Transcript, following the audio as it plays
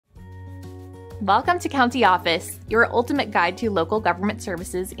Welcome to County Office, your ultimate guide to local government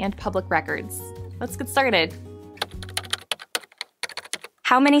services and public records. Let's get started.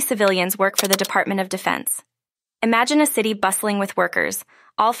 How many civilians work for the Department of Defense? Imagine a city bustling with workers,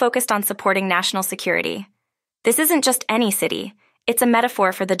 all focused on supporting national security. This isn't just any city. It's a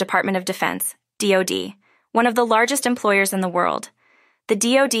metaphor for the Department of Defense, DoD, one of the largest employers in the world. The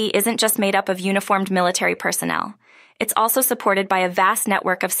DoD isn't just made up of uniformed military personnel. It's also supported by a vast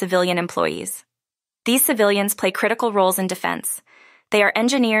network of civilian employees. These civilians play critical roles in defense. They are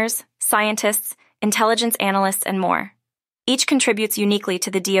engineers, scientists, intelligence analysts, and more. Each contributes uniquely to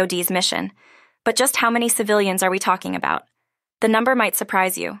the DoD's mission. But just how many civilians are we talking about? The number might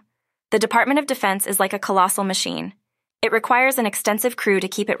surprise you. The Department of Defense is like a colossal machine. It requires an extensive crew to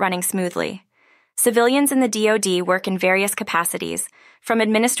keep it running smoothly. Civilians in the DoD work in various capacities, from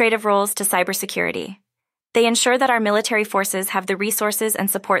administrative roles to cybersecurity. They ensure that our military forces have the resources and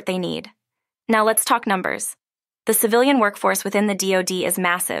support they need. Now let's talk numbers. The civilian workforce within the DoD is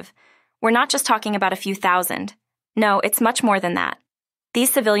massive. We're not just talking about a few thousand. No, it's much more than that.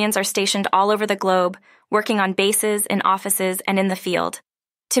 These civilians are stationed all over the globe, working on bases, in offices, and in the field.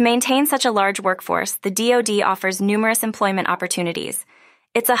 To maintain such a large workforce, the DoD offers numerous employment opportunities.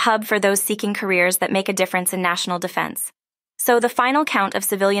 It's a hub for those seeking careers that make a difference in national defense. So the final count of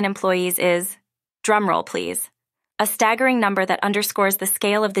civilian employees is, drumroll please, a staggering number that underscores the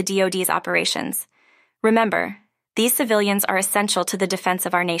scale of the DoD's operations. Remember, these civilians are essential to the defense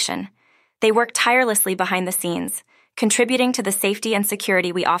of our nation. They work tirelessly behind the scenes, contributing to the safety and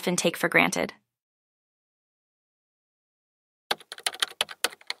security we often take for granted.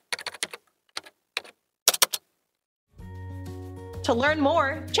 To learn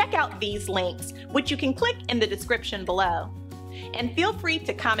more, check out these links, which you can click in the description below. And feel free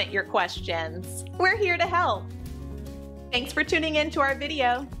to comment your questions. We're here to help. Thanks for tuning in to our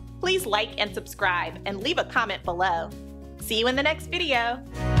video. Please like and subscribe and leave a comment below. See you in the next video.